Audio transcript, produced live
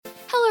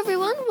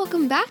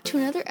welcome back to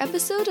another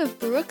episode of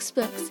Brooks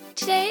Books.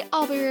 Today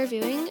I'll be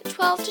reviewing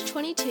 12 to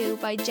 22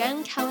 by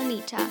Jen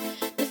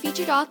Kalanita. The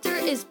featured author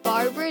is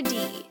Barbara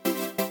D.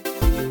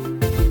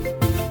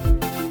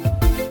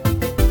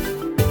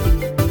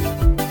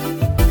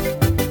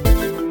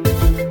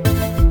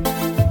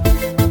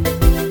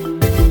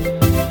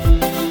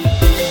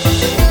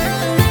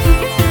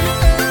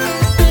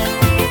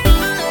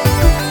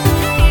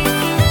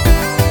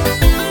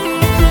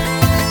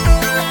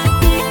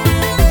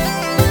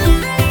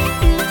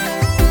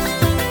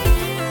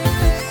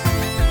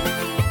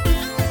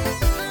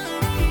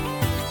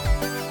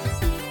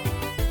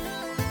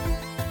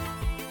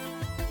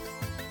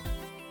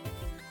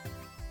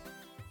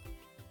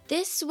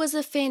 This was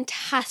a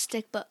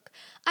fantastic book.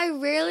 I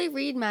rarely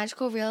read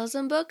magical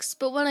realism books,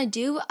 but when I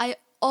do, I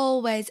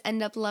always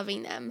end up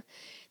loving them.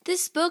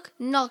 This book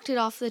knocked it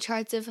off the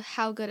charts of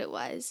how good it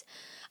was.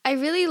 I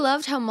really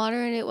loved how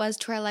modern it was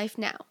to our life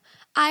now.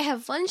 I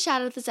have one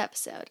shout out this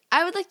episode.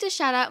 I would like to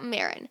shout out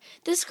Marin.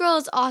 This girl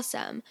is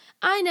awesome.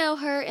 I know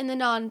her in the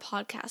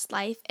non-podcast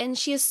life, and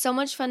she is so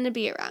much fun to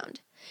be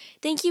around.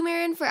 Thank you,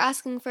 Marin, for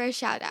asking for a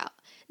shout out.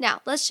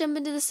 Now, let's jump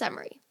into the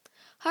summary.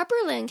 Harper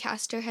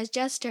Lancaster has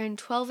just turned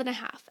 12 and a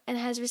half and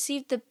has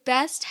received the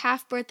best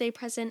half-birthday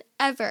present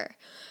ever,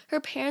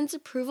 her parents'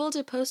 approval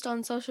to post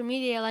on social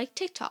media like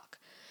TikTok.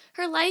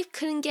 Her life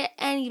couldn't get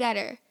any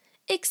better,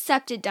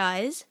 except it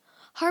does.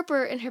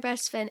 Harper and her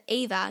best friend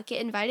Ava get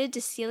invited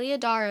to Celia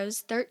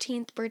Darrow's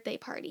 13th birthday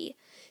party.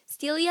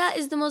 Celia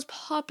is the most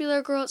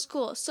popular girl at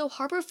school, so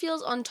Harper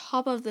feels on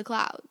top of the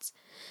clouds.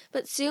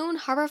 But soon,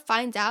 Harper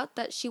finds out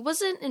that she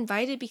wasn't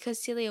invited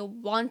because Celia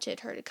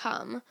wanted her to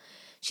come.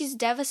 She's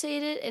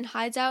devastated and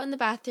hides out in the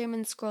bathroom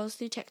and scrolls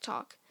through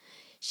TikTok.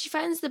 She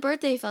finds the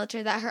birthday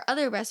filter that her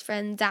other best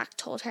friend Zach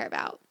told her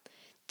about.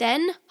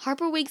 Then,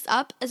 Harper wakes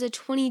up as a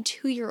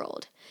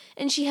 22-year-old,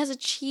 and she has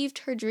achieved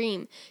her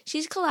dream.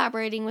 She's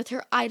collaborating with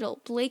her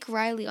idol, Blake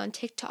Riley, on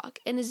TikTok,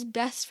 and is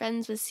best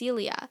friends with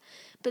Celia.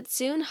 But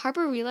soon,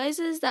 Harper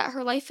realizes that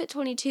her life at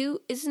 22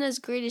 isn't as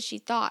great as she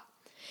thought.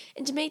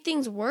 And to make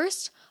things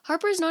worse,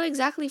 Harper's not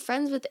exactly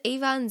friends with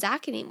Ava and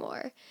Zach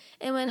anymore.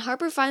 And when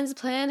Harper finds the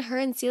plan her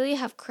and Celia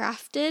have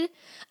crafted,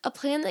 a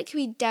plan that could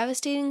be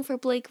devastating for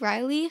Blake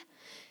Riley,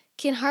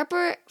 can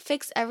Harper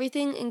fix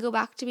everything and go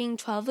back to being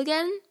 12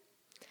 again?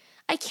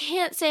 I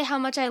can't say how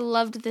much I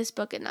loved this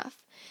book enough.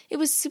 It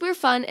was super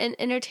fun and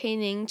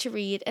entertaining to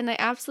read, and I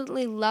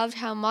absolutely loved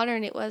how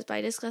modern it was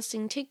by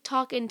discussing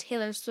TikTok and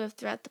Taylor Swift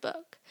throughout the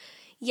book.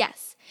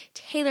 Yes,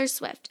 Taylor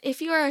Swift. If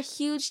you are a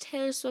huge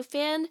Taylor Swift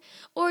fan,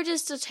 or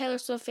just a Taylor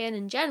Swift fan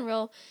in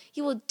general,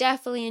 you will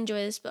definitely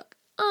enjoy this book.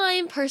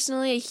 I'm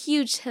personally a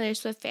huge Taylor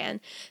Swift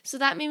fan, so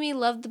that made me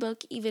love the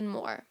book even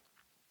more.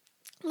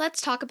 Let's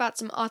talk about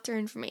some author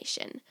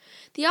information.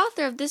 The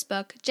author of this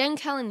book, Jen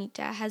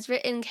Kalanita, has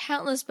written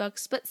countless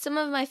books, but some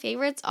of my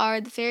favorites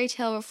are the Fairy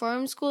Tale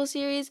Reform School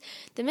series,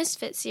 the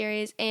Misfit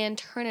series, and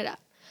Turn It Up.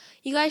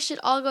 You guys should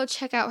all go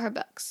check out her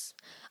books.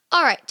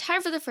 Alright,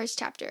 time for the first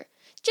chapter.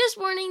 Just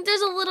warning,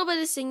 there's a little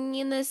bit of singing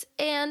in this,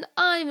 and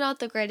I'm not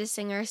the greatest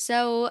singer,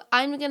 so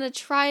I'm going to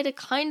try to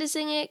kind of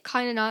sing it,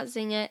 kind of not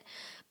sing it,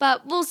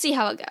 but we'll see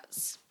how it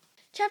goes.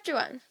 Chapter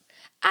 1.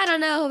 I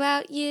don't know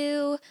about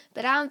you,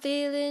 but I'm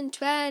feeling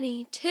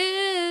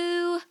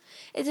 22.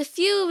 It's a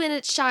few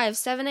minutes shy of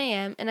 7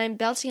 a.m., and I'm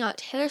belting out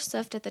Taylor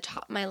Swift at the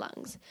top of my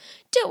lungs.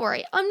 Don't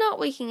worry, I'm not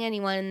waking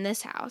anyone in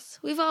this house.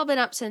 We've all been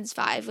up since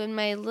 5 when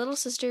my little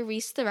sister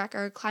Reese the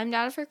Wrecker climbed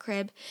out of her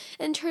crib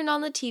and turned on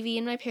the TV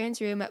in my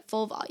parents' room at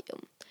full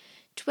volume.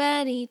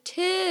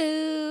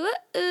 22,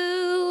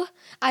 ooh.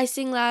 I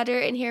sing louder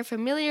and hear a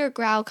familiar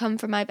growl come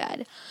from my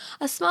bed.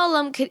 A small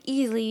lump could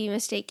easily be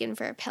mistaken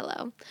for a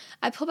pillow.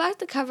 I pull back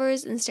the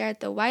covers and stare at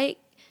the white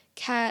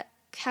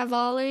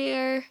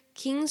Cavalier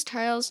King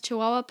Charles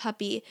Chihuahua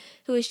puppy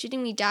who is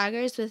shooting me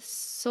daggers with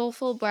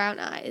soulful brown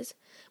eyes.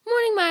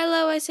 Morning,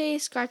 Milo, I say,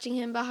 scratching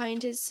him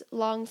behind his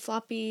long,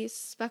 floppy,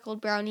 speckled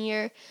brown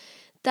ear.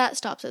 That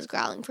stops us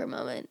growling for a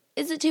moment.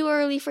 Is it too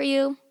early for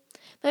you?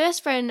 My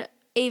best friend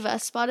Ava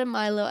spotted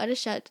Milo at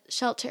a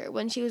shelter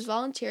when she was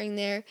volunteering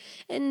there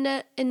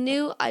and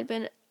knew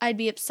I'd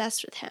be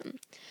obsessed with him.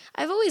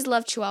 I've always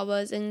loved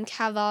Chihuahuas and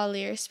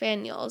Cavalier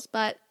Spaniels,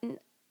 but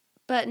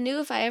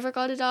knew if I ever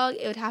got a dog,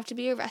 it would have to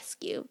be a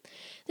rescue.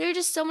 There are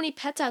just so many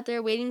pets out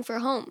there waiting for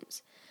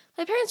homes.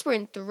 My parents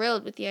weren't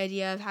thrilled with the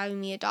idea of having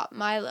me adopt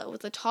Milo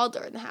with a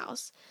toddler in the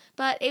house,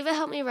 but Ava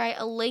helped me write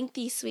a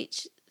lengthy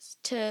speech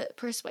to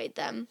persuade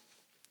them.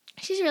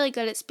 She's really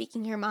good at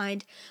speaking her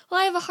mind. Well,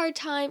 I have a hard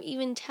time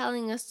even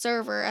telling a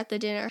server at the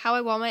dinner how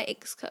I want my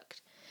eggs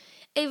cooked.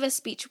 Ava's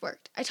speech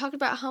worked. I talked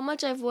about how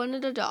much I've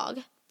wanted a dog.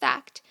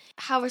 Fact,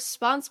 how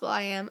responsible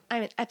I am,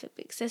 I'm an epic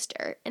big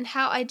sister, and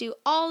how I do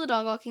all the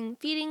dog walking,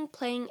 feeding,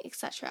 playing,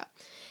 etc.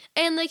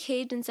 And they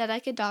caved and said I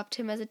could adopt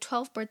him as a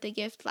 12th birthday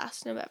gift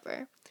last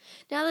November.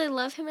 Now they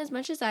love him as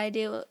much as I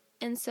do,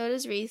 and so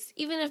does Reese,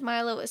 even if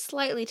Milo is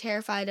slightly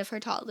terrified of her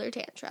toddler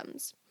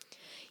tantrums.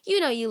 You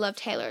know you love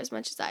Taylor as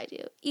much as I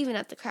do, even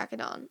at the crack of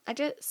dawn. I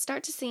just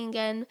start to sing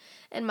again,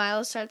 and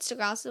Milo starts to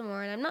growl some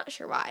more, and I'm not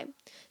sure why.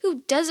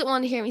 Who doesn't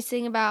want to hear me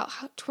sing about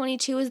how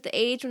 22 is the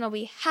age when I'll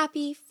be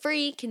happy,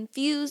 free,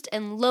 confused,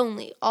 and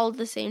lonely all at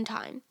the same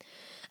time?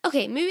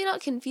 Okay, maybe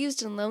not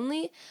confused and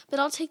lonely, but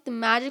I'll take the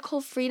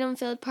magical,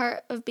 freedom-filled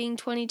part of being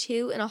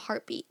 22 in a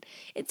heartbeat.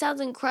 It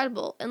sounds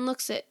incredible, and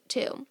looks it,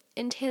 too.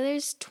 In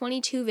Taylor's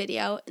 22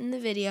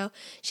 video,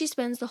 she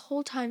spends the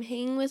whole time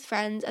hanging with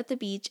friends at the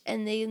beach,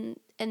 and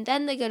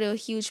then they go to a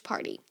huge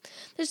party.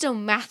 There's no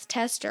math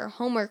test or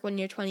homework when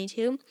you're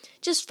 22.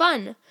 Just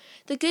fun.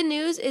 The good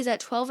news is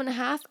at 12 and a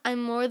half,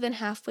 I'm more than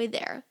halfway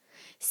there.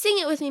 Sing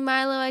it with me,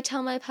 Milo, I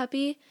tell my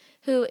puppy,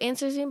 who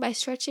answers me by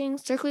stretching,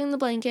 circling the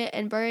blanket,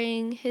 and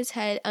burying his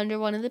head under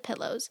one of the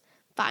pillows.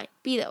 Fine,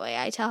 be that way,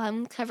 I tell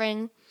him,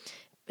 covering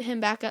him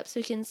back up so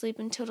he can sleep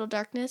in total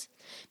darkness.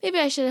 Maybe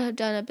I should have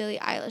done a Billie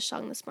Eilish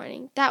song this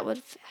morning. That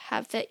would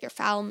have fit your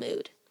foul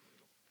mood.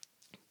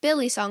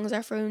 Billie songs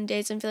are for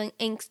days I'm feeling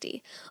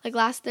angsty, like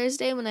last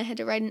Thursday when I had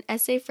to write an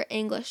essay for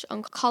English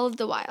on Call of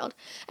the Wild.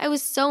 I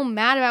was so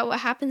mad about what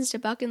happens to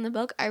Buck in the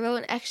book, I wrote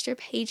an extra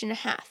page and a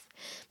half.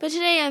 But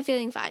today I'm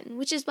feeling fine,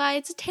 which is why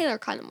it's a Taylor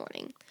kind of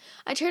morning.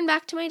 I turn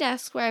back to my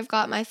desk where I've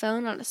got my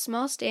phone on a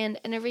small stand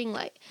and a ring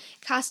light,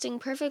 casting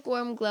perfect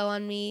warm glow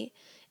on me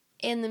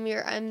and the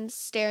mirror I'm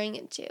staring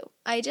into.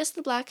 I adjust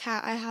the black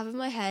hat I have in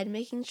my head,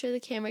 making sure the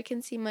camera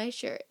can see my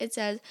shirt. It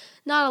says,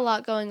 "Not a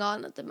lot going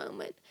on at the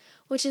moment,"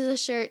 which is a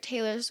shirt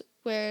Taylor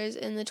wears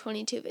in the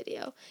 22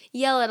 video.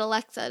 Yell at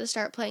Alexa to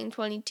start playing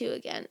 22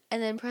 again,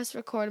 and then press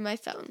record on my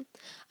phone.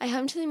 I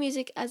hum to the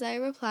music as I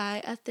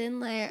apply a thin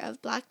layer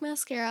of black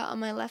mascara on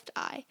my left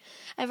eye.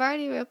 I've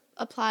already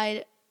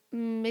applied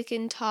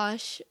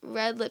Macintosh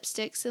red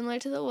lipstick similar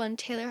to the one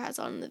Taylor has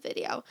on in the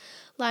video.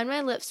 Line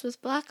my lips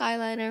with black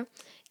eyeliner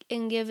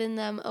and given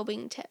them a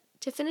wingtip.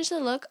 To finish the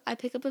look, I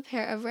pick up a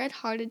pair of red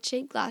hearted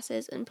shaped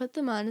glasses and put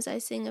them on as I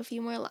sing a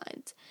few more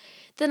lines.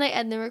 Then I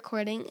end the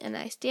recording and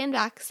I stand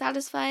back,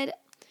 satisfied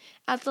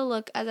at the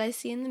look as I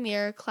see in the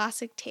mirror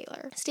classic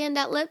Taylor.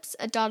 Standout lips,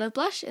 a dot of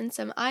blush, and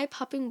some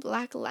eye-popping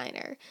black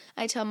liner,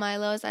 I tell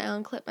Milo as I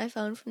unclip my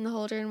phone from the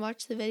holder and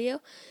watch the video,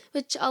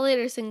 which I'll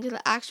later sing to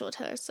the actual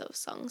Taylor Swift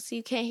song, so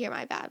you can't hear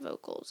my bad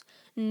vocals.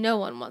 No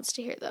one wants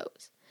to hear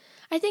those.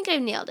 I think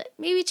I've nailed it.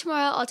 Maybe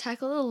tomorrow I'll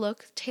tackle the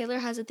look Taylor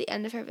has at the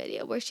end of her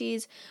video, where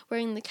she's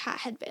wearing the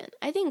cat headband.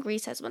 I think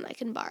Reese has one I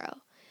can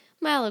borrow.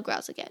 Milo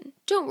growls again.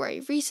 Don't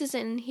worry, Reese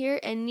isn't in here,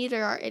 and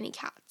neither are any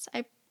cats.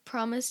 I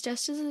promise,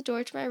 just as the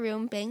door to my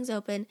room bangs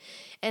open,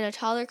 and a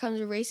toddler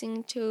comes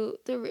racing to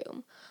the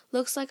room.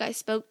 Looks like I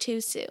spoke too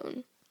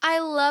soon. I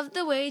love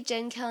the way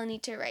Jen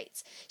Kalanita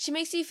writes. She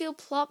makes you feel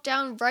plopped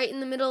down right in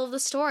the middle of the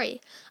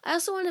story. I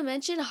also want to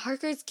mention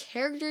Harker's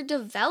character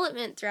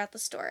development throughout the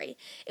story.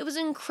 It was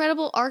an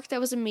incredible arc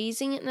that was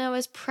amazing, and I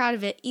was proud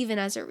of it even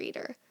as a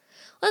reader.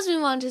 Let's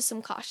move on to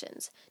some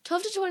cautions.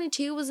 12 to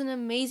 22 was an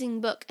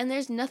amazing book, and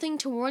there's nothing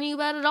to warn you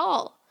about at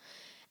all.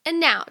 And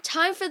now,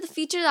 time for the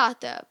featured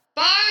author,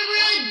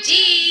 Barbara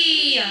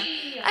D!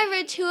 I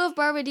read 2 of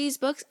Barbara D's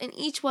books, and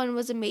each one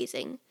was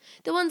amazing.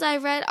 The ones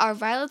I've read are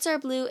Violets Are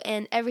Blue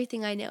and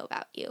Everything I Know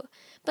About You,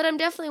 but I'm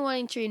definitely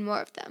wanting to read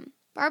more of them.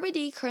 Barbara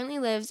D currently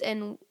lives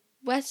in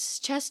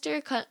Westchester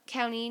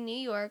County, New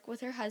York, with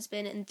her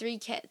husband and 3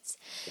 kids.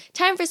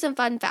 Time for some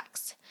fun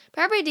facts.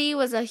 Barbara D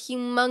was a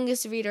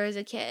humongous reader as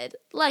a kid,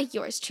 like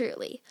yours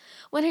truly.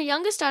 When her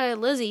youngest daughter,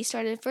 Lizzie,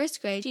 started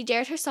 1st grade, she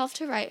dared herself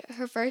to write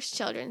her first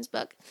children's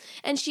book,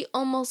 and she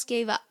almost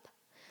gave up.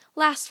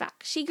 Last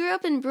fact, she grew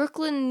up in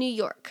Brooklyn, New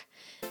York.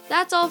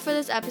 That's all for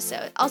this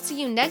episode. I'll see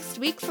you next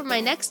week for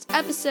my next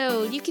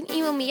episode. You can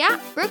email me at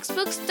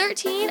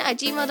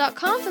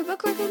brooksbooks13@gmail.com for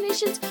book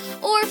recommendations,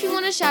 or if you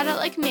want to shout out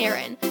like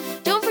Marin.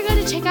 Don't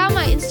forget to check out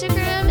my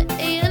Instagram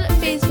and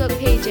Facebook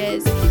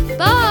pages.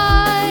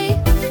 Bye!